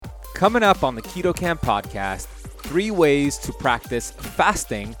Coming up on the Keto Camp podcast, 3 ways to practice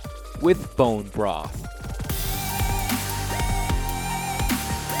fasting with bone broth.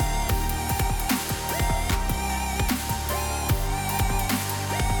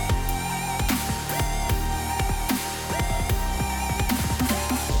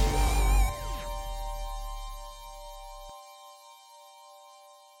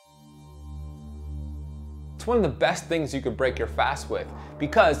 It's one of the best things you could break your fast with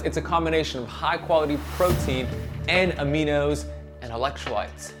because it's a combination of high quality protein and aminos and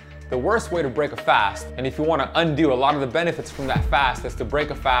electrolytes. The worst way to break a fast, and if you want to undo a lot of the benefits from that fast, is to break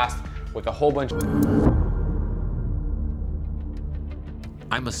a fast with a whole bunch.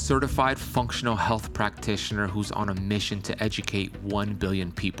 I'm a certified functional health practitioner who's on a mission to educate 1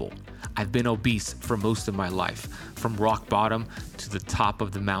 billion people. I've been obese for most of my life. From rock bottom to the top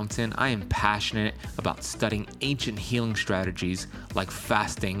of the mountain, I am passionate about studying ancient healing strategies like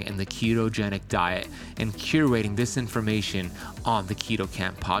fasting and the ketogenic diet and curating this information on the Keto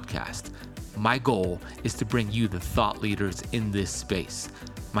Camp podcast. My goal is to bring you the thought leaders in this space.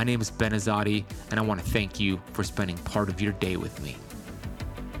 My name is Ben Azadi, and I want to thank you for spending part of your day with me.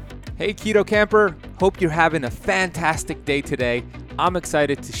 Hey Keto Camper, hope you're having a fantastic day today. I'm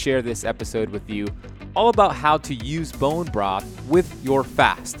excited to share this episode with you all about how to use bone broth with your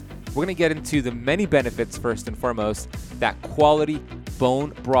fast. We're going to get into the many benefits first and foremost that quality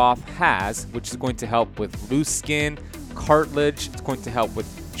bone broth has, which is going to help with loose skin, cartilage, it's going to help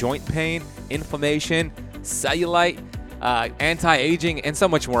with joint pain, inflammation, cellulite, anti-aging, and so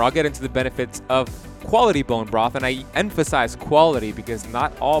much more. I'll get into the benefits of quality bone broth, and I emphasize quality because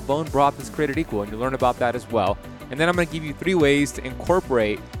not all bone broth is created equal, and you'll learn about that as well. And then I'm going to give you 3 ways to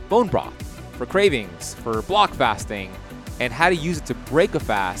incorporate bone broth for cravings, for block fasting, and how to use it to break a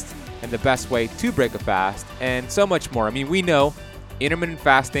fast, and the best way to break a fast, and so much more. I mean, we know intermittent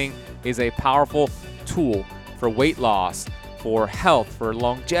fasting is a powerful tool for weight loss, for health, for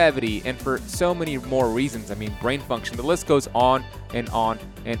longevity, and for so many more reasons. I mean, brain function, the list goes on and on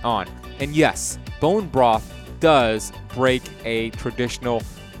and on. And yes, bone broth does break a traditional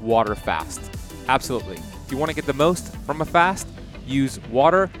water fast. Absolutely. If you want to get the most from a fast, use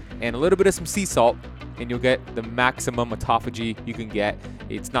water and a little bit of some sea salt, and you'll get the maximum autophagy you can get.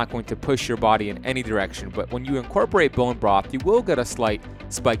 It's not going to push your body in any direction, but when you incorporate bone broth, you will get a slight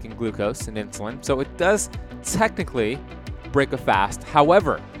spike in glucose and insulin. So it does technically break a fast.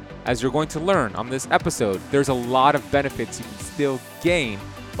 However, as you're going to learn on this episode, there's a lot of benefits you can still gain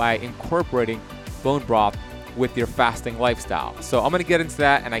by incorporating bone broth with your fasting lifestyle. So I'm going to get into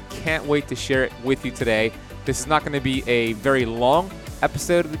that, and I can't wait to share it with you today. This is not going to be a very long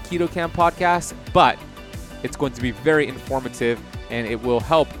episode of the Keto Camp podcast, but it's going to be very informative, and it will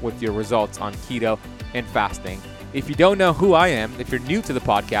help with your results on keto and fasting. If you don't know who I am, if you're new to the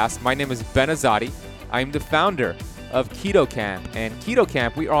podcast, my name is Ben Azadi. I'm the founder of Keto Camp, and Keto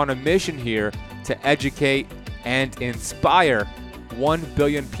Camp, we are on a mission here to educate and inspire 1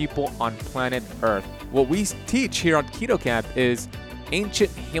 billion people on planet Earth. What we teach here on Keto Camp is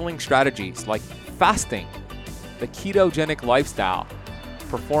ancient healing strategies like fasting, the ketogenic lifestyle,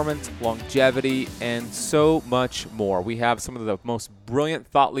 performance, longevity, and so much more. We have some of the most brilliant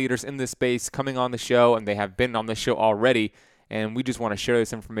thought leaders in this space coming on the show, and they have been on the show already. And we just want to share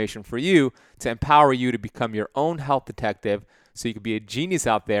this information for you to empower you to become your own health detective so you can be a genius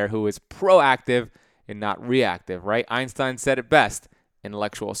out there who is proactive and not reactive, right? Einstein said it best: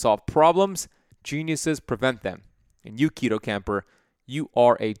 intellectuals solve problems, geniuses prevent them. And you, Keto Camper, you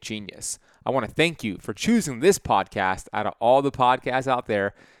are a genius. I want to thank you for choosing this podcast out of all the podcasts out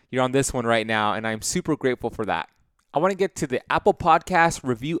there. You're on this one right now, and I'm super grateful for that. I want to get to the Apple Podcast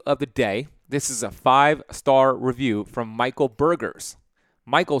review of the day. This is a 5-star review from Michael Burgers.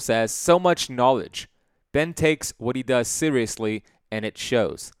 Michael says, so much knowledge. Ben takes what he does seriously, and it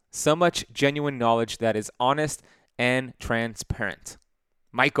shows. So much genuine knowledge that is honest and transparent.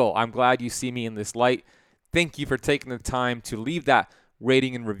 Michael, I'm glad you see me in this light. Thank you for taking the time to leave that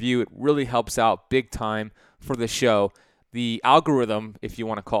rating and review. It really helps out big time for the show. The algorithm, if you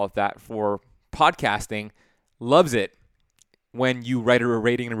want to call it that, for podcasting loves it when you write a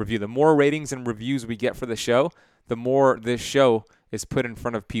rating and review. The more ratings and reviews we get for the show, the more this show is put in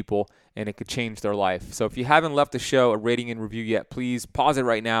front of people, and it could change their life. So if you haven't left the show a rating and review yet, please pause it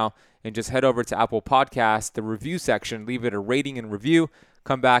right now and just head over to Apple Podcasts, the review section, leave it a rating and review,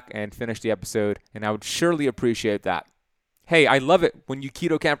 come back and finish the episode, and I would surely appreciate that. Hey, I love it when you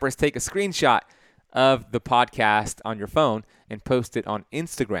Keto Campers take a screenshot of the podcast on your phone and post it on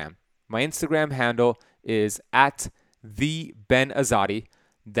Instagram. My Instagram handle is @TheBenAzadi.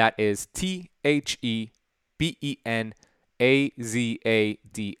 That is TheBenAzadi.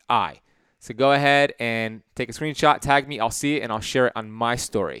 Azadi. So go ahead and take a screenshot, tag me, I'll see it, and I'll share it on my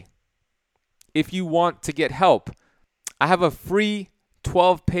story. If you want to get help, I have a free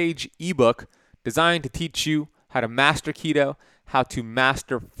 12-page ebook designed to teach you how to master keto, how to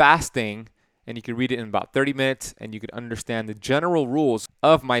master fasting, and you can read it in about 30 minutes, and you can understand the general rules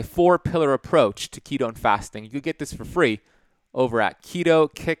of my 4-pillar approach to keto and fasting. You can get this for free over at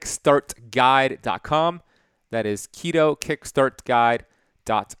ketokickstartguide.com. That is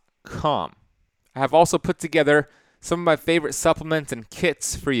ketokickstartguide.com. I have also put together some of my favorite supplements and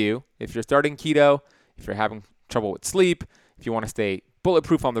kits for you. If you're starting keto, if you're having trouble with sleep, if you want to stay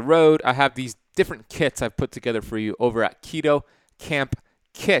bulletproof on the road, I have these different kits I've put together for you over at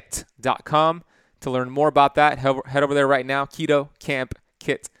ketokampkit.com. To learn more about that, head over there right now,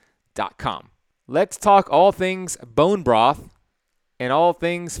 ketokampkit.com. Let's talk all things bone broth and all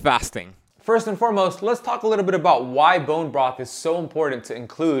things fasting. First and foremost, let's talk a little bit about why bone broth is so important to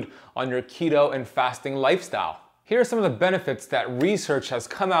include on your keto and fasting lifestyle. Here are some of the benefits that research has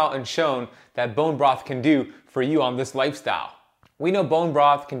come out and shown that bone broth can do for you on this lifestyle. We know bone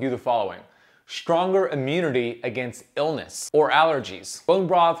broth can do the following: stronger immunity against illness or allergies. Bone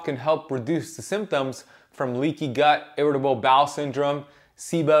broth can help reduce the symptoms from leaky gut, irritable bowel syndrome,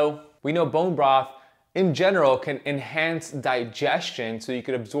 SIBO. We know bone broth in general can enhance digestion so you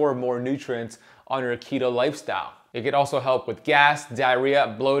can absorb more nutrients on your keto lifestyle. It could also help with gas,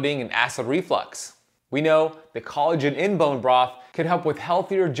 diarrhea, bloating, and acid reflux. We know the collagen in bone broth could help with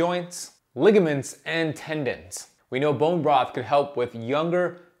healthier joints, ligaments, and tendons. We know bone broth could help with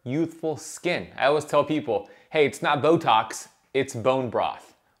younger, youthful skin. I always tell people, hey, it's not Botox, it's bone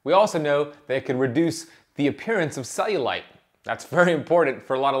broth. We also know that it can reduce the appearance of cellulite. That's very important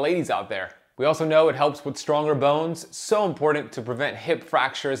for a lot of ladies out there. We also know it helps with stronger bones, so important to prevent hip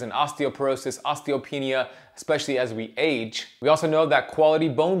fractures and osteoporosis, osteopenia, especially as we age. We also know that quality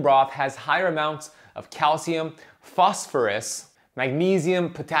bone broth has higher amounts of calcium, phosphorus, magnesium,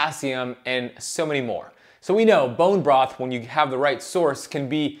 potassium, and so many more. So we know bone broth, when you have the right source, can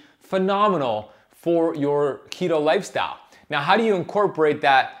be phenomenal for your keto lifestyle. Now, how do you incorporate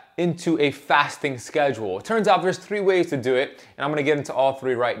that into a fasting schedule? It turns out there's 3 ways to do it, and I'm gonna get into all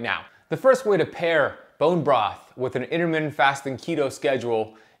 3 right now. The first way to pair bone broth with an intermittent fasting keto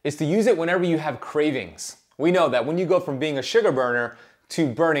schedule is to use it whenever you have cravings. We know that when you go from being a sugar burner to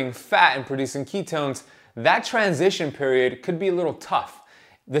burning fat and producing ketones, that transition period could be a little tough.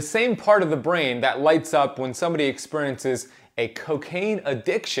 The same part of the brain that lights up when somebody experiences a cocaine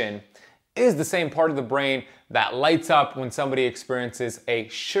addiction is the same part of the brain that lights up when somebody experiences a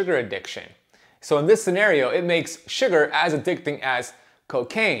sugar addiction. So in this scenario, it makes sugar as addicting as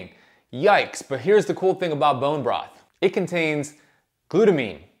cocaine. Yikes, but here's the cool thing about bone broth. It contains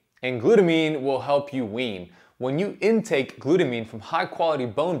glutamine, and glutamine will help you wean. When you intake glutamine from high quality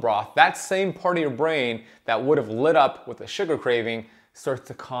bone broth, that same part of your brain that would have lit up with a sugar craving starts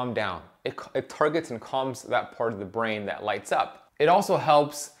to calm down. It targets and calms that part of the brain that lights up. It also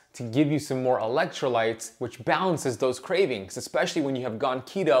helps to give you some more electrolytes, which balances those cravings. Especially when you have gone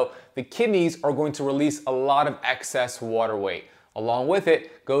keto, the kidneys are going to release a lot of excess water weight. Along with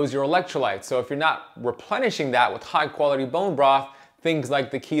it goes your electrolytes. So if you're not replenishing that with high quality bone broth, things like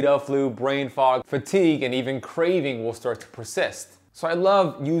the keto flu, brain fog, fatigue, and even craving will start to persist. So I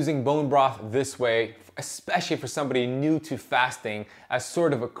love using bone broth this way, especially for somebody new to fasting, as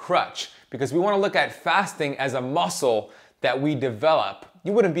sort of a crutch, because we want to look at fasting as a muscle that we develop.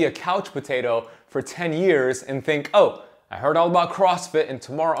 You wouldn't be a couch potato for 10 years and think, oh, I heard all about CrossFit and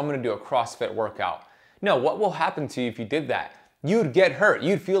tomorrow I'm going to do a CrossFit workout. No, what will happen to you if you did that? You'd get hurt.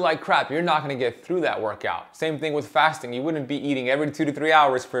 You'd feel like crap. You're not going to get through that workout. Same thing with fasting. You wouldn't be eating every 2 to 3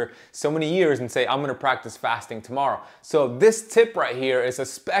 hours for so many years and say, I'm going to practice fasting tomorrow. So this tip right here is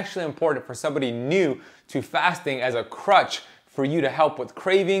especially important for somebody new to fasting as a crutch for you to help with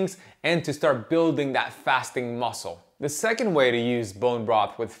cravings and to start building that fasting muscle. The second way to use bone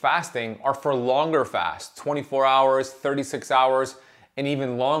broth with fasting are for longer fasts, 24 hours, 36 hours, and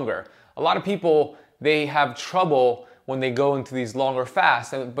even longer. A lot of people, they have trouble when they go into these longer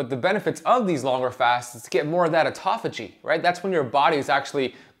fasts, but the benefits of these longer fasts is to get more of that autophagy, right? That's when your body is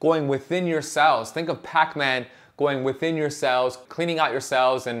actually going within your cells. Think of Pac-Man going within your cells, cleaning out your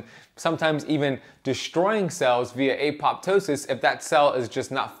cells, and sometimes even destroying cells via apoptosis if that cell is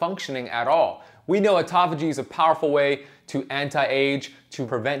just not functioning at all. We know autophagy is a powerful way to anti-age, to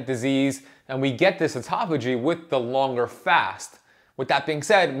prevent disease, and we get this autophagy with the longer fast. With that being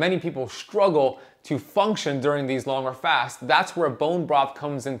said, many people struggle to function during these longer fasts. That's where bone broth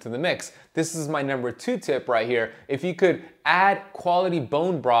comes into the mix. This is my number 2 tip right here. If you could add quality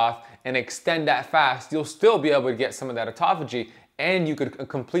bone broth and extend that fast, you'll still be able to get some of that autophagy and you could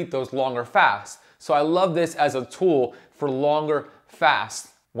complete those longer fasts. So I love this as a tool for longer fasts.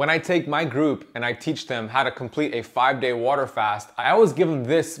 When I take my group and I teach them how to complete a 5-day water fast, I always give them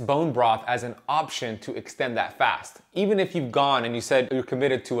this bone broth as an option to extend that fast. Even if you've gone and you said you're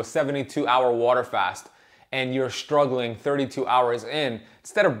committed to a 72-hour water fast and you're struggling 32 hours in,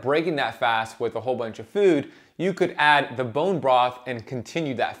 instead of breaking that fast with a whole bunch of food, you could add the bone broth and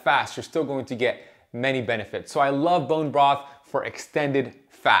continue that fast. You're still going to get many benefits. So I love bone broth for extended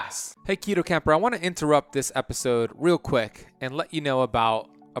fasts. Hey Keto Camper, I want to interrupt this episode real quick and let you know about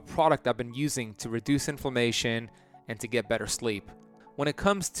a product I've been using to reduce inflammation and to get better sleep. When it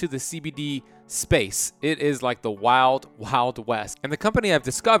comes to the CBD space, it is like the wild, wild west. And the company I've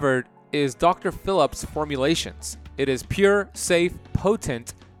discovered is Dr. Phillips Formulations. It is pure, safe,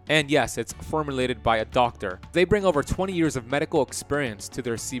 potent, and yes, it's formulated by a doctor. They bring over 20 years of medical experience to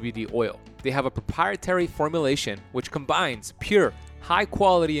their CBD oil. They have a proprietary formulation which combines pure,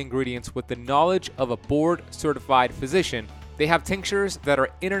 high-quality ingredients with the knowledge of a board-certified physician. They have tinctures that are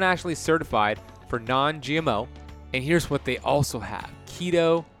internationally certified for non-GMO. And here's what they also have: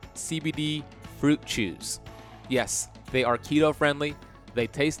 keto CBD fruit chews. Yes, they are keto friendly, they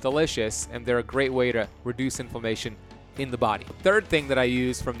taste delicious, and they're a great way to reduce inflammation in the body. The third thing that I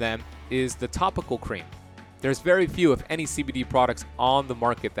use from them is the topical cream. There's very few, if any, CBD products on the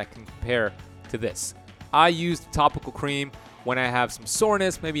market that can compare to this. I use the topical cream when I have some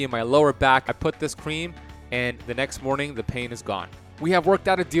soreness, maybe in my lower back. I put this cream and the next morning the pain is gone. We have worked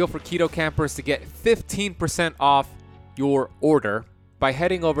out a deal for Keto Campers to get 15% off your order by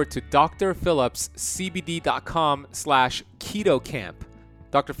heading over to drphillipscbd.com/ketocamp.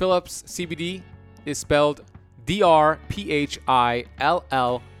 Dr. Phillips CBD is spelled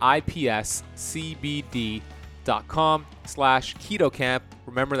drphillipscbd.com/ketocamp.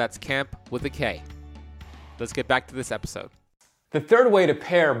 Remember, that's camp with a K. Let's get back to this episode. The third way to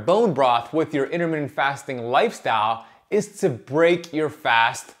pair bone broth with your intermittent fasting lifestyle is to break your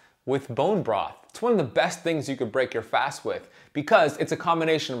fast with bone broth. It's one of the best things you could break your fast with because it's a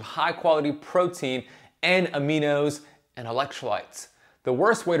combination of high quality protein and aminos and electrolytes. The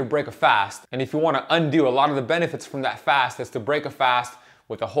worst way to break a fast, and if you want to undo a lot of the benefits from that fast, is to break a fast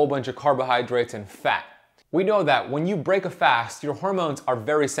with a whole bunch of carbohydrates and fat. We know that when you break a fast, your hormones are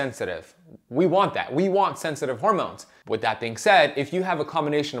very sensitive. We want that. We want sensitive hormones. With that being said, if you have a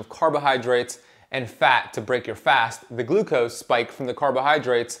combination of carbohydrates and fat to break your fast, the glucose spike from the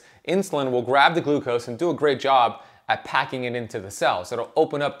carbohydrates, insulin will grab the glucose and do a great job at packing it into the cells. It'll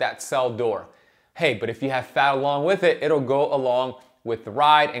open up that cell door. Hey, but if you have fat along with it, it'll go along with the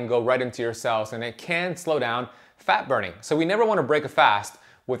ride and go right into your cells, and it can slow down fat burning. So we never want to break a fast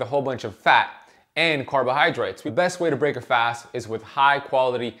with a whole bunch of fat and carbohydrates. The best way to break a fast is with high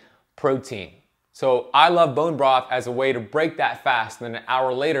quality protein. So I love bone broth as a way to break that fast, and then an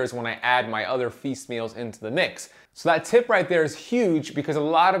hour later is when I add my other feast meals into the mix. So that tip right there is huge because a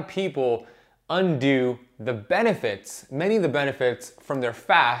lot of people undo the benefits, many of the benefits from their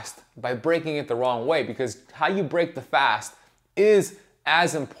fast by breaking it the wrong way, because how you break the fast is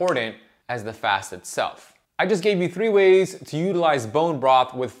as important as the fast itself. I just gave you 3 ways to utilize bone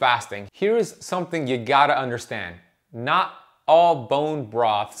broth with fasting. Here's something you gotta understand. Not all bone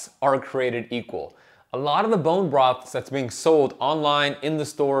broths are created equal. A lot of the bone broths that's being sold online in the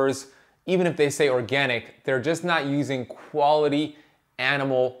stores, even if they say organic, they're just not using quality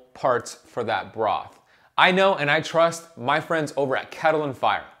animal parts for that broth. I know and I trust my friends over at Kettle and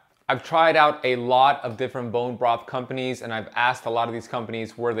Fire. I've tried out a lot of different bone broth companies, and I've asked a lot of these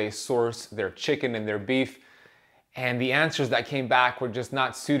companies where they source their chicken and their beef, and the answers that came back were just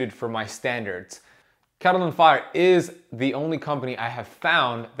not suited for my standards. Kettle and Fire is the only company I have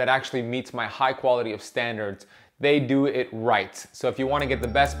found that actually meets my high quality of standards. They do it right. So if you want to get the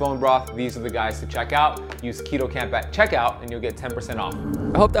best bone broth, these are the guys to check out. Use KetoCamp at checkout and you'll get 10% off.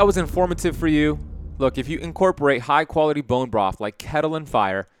 I hope that was informative for you. Look, if you incorporate high quality bone broth like Kettle and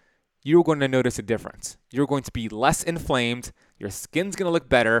Fire, you're going to notice a difference. You're going to be less inflamed, your skin's going to look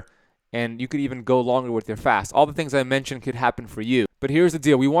better, and you could even go longer with your fast. All the things I mentioned could happen for you. But here's the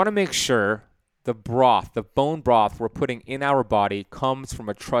deal. We want to make sure the broth, the bone broth we're putting in our body comes from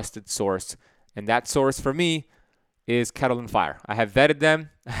a trusted source. And that source for me is Kettle and Fire. I have vetted them.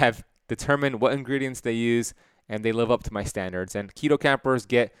 I have determined what ingredients they use, and they live up to my standards. And Keto Campers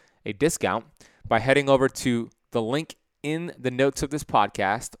get a discount by heading over to the link in the notes of this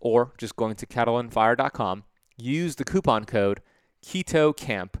podcast or just going to kettleandfire.com. Use the coupon code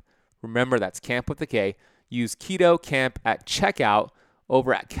KETOCAMP. Remember, that's camp with a K. Use KetoCamp at checkout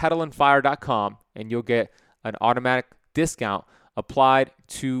over at kettleandfire.com, and you'll get an automatic discount of applied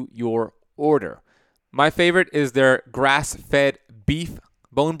to your order. My favorite is their grass-fed beef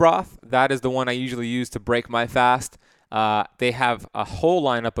bone broth. That is the one I usually use to break my fast. They have a whole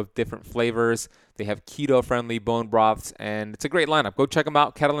lineup of different flavors. They have keto-friendly bone broths, and it's a great lineup. Go check them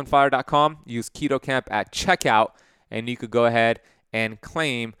out, kettleandfire.com. Use KetoCamp at checkout, and you could go ahead and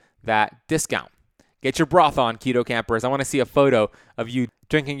claim that discount. Get your broth on, Keto Campers. I want to see a photo of you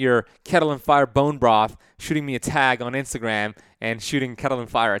drinking your Kettle and Fire bone broth, shooting me a tag on Instagram, and shooting Kettle and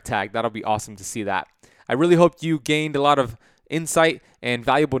Fire a tag. That'll be awesome to see that. I really hope you gained a lot of insight and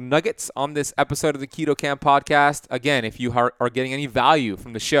valuable nuggets on this episode of the Keto Camp podcast. Again, if you are getting any value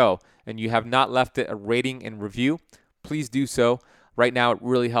from the show and you have not left it a rating and review, please do so. Right now, it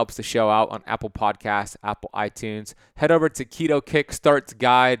really helps the show out on Apple Podcasts, Apple iTunes. Head over to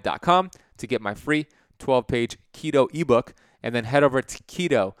ketokickstartsguide.com to get my free 12-page keto ebook, and then head over to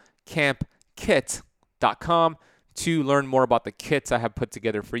ketocampkit.com to learn more about the kits I have put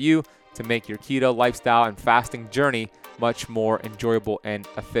together for you to make your keto lifestyle and fasting journey much more enjoyable and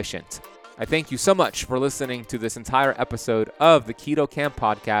efficient. I thank you so much for listening to this entire episode of the Keto Camp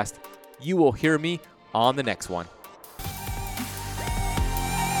podcast. You will hear me on the next one.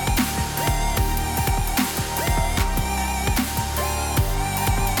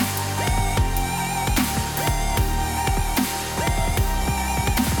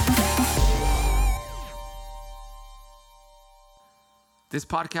 This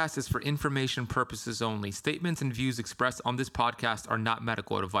podcast is for information purposes only. Statements and views expressed on this podcast are not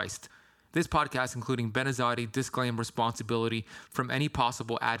medical advice. This podcast, including Ben Azadi, disclaims responsibility from any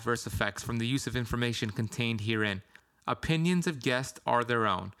possible adverse effects from the use of information contained herein. Opinions of guests are their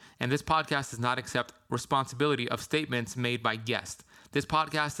own, and this podcast does not accept responsibility of statements made by guests. This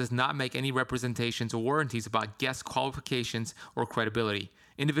podcast does not make any representations or warranties about guest qualifications or credibility.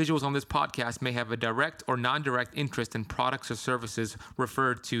 Individuals on this podcast may have a direct or non-direct interest in products or services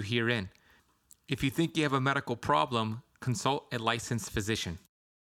referred to herein. If you think you have a medical problem, consult a licensed physician.